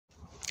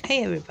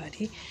Hey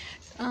everybody.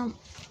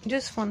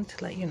 Just wanted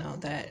to let you know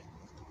that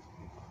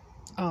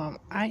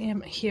I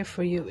am here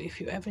for you. If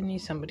you ever need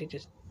somebody to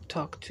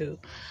talk to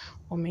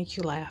or make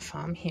you laugh,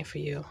 I'm here for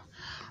you.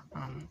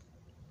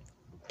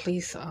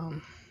 Please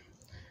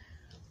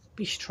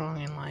be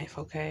strong in life,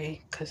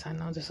 okay? Because I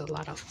know there's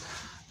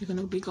you're going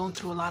to be going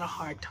through a lot of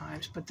hard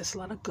times, but there's a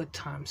lot of good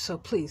times. So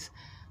please,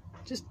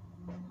 just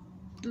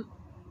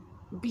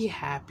be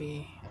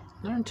happy.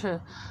 Learn to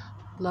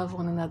love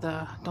one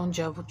another. Don't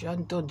judge each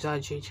other.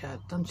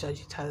 Don't judge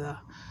each other.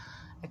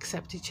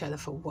 Accept each other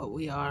for what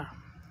we are,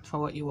 for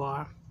what you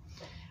are,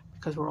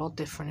 because we're all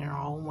different in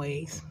our own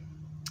ways,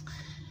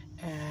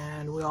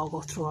 and we all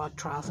go through our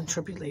trials and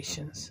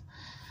tribulations.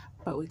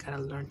 But we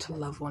gotta learn to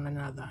love one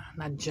another,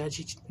 not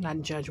judge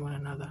one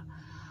another.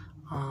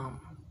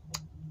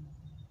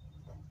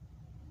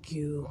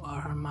 You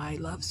are my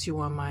loves. You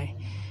are my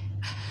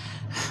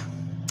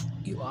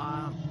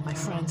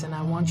friends, and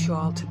I want you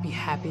all to be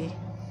happy,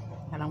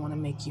 and I want to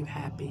make you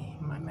happy.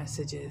 My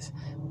message is,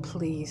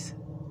 please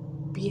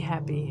be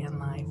happy in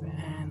life,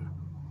 and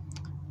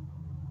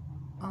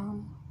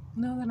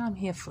know that I'm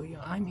here for you.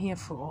 I'm here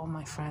for all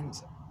my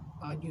friends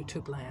on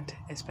YouTube land,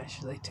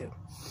 especially too.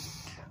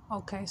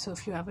 Okay, so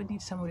if you ever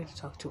need somebody to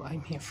talk to,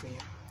 I'm here for you.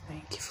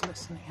 Thank you for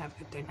listening. Have a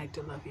good day. I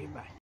do love you. Bye.